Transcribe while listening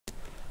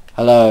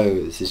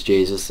Hello, this is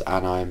Jesus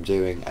and I'm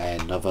doing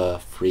another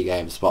free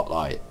game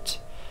spotlight.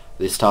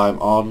 This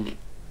time on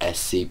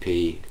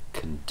SCP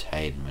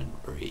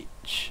Containment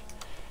Breach.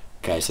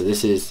 Okay, so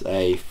this is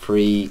a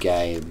free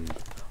game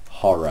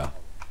horror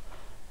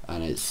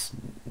and it's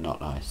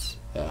not nice.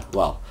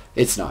 Well,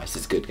 it's nice,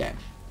 it's a good game.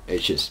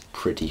 It's just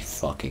pretty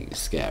fucking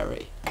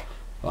scary.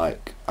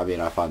 Like, I mean,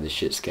 I find this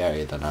shit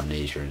scarier than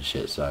Amnesia and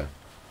shit, so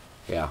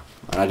yeah.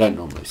 And I don't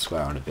normally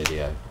swear on a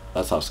video.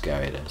 That's how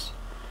scary it is.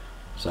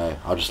 So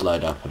I'll just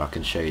load up and I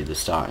can show you the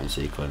starting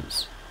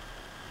sequence.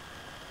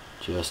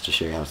 Just to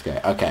show you how it's going.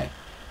 Okay,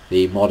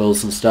 the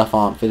models and stuff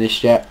aren't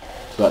finished yet,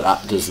 but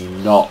that does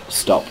not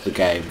stop the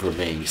game from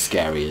being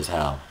scary as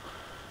hell.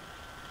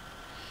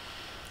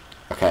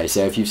 Okay,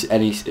 so if you've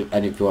any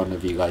one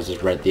of you guys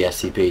has read the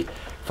SCP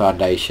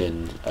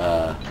Foundation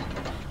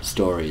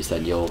stories,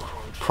 then you'll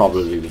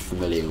probably be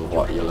familiar with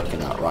what you're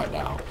looking at right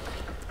now.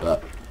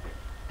 But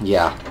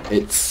yeah,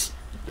 it's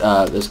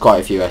there's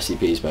quite a few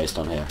SCPs based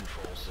on here.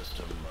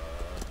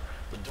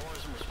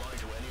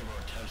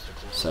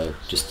 So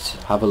just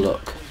have a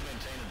look.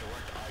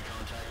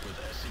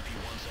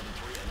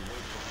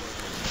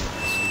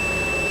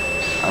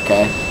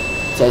 Okay,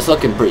 so it's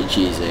looking pretty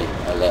cheesy,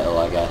 a little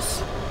I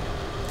guess,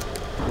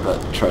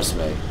 but trust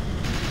me,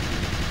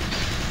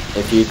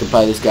 if you can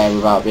play this game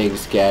without being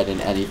scared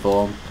in any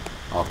form,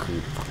 I'll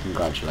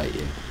congratulate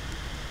you.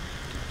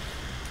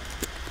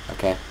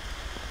 Okay,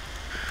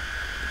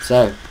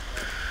 so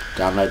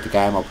download the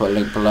game, I'll put a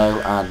link below,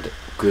 and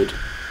good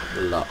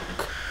luck.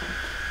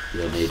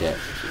 You'll need it.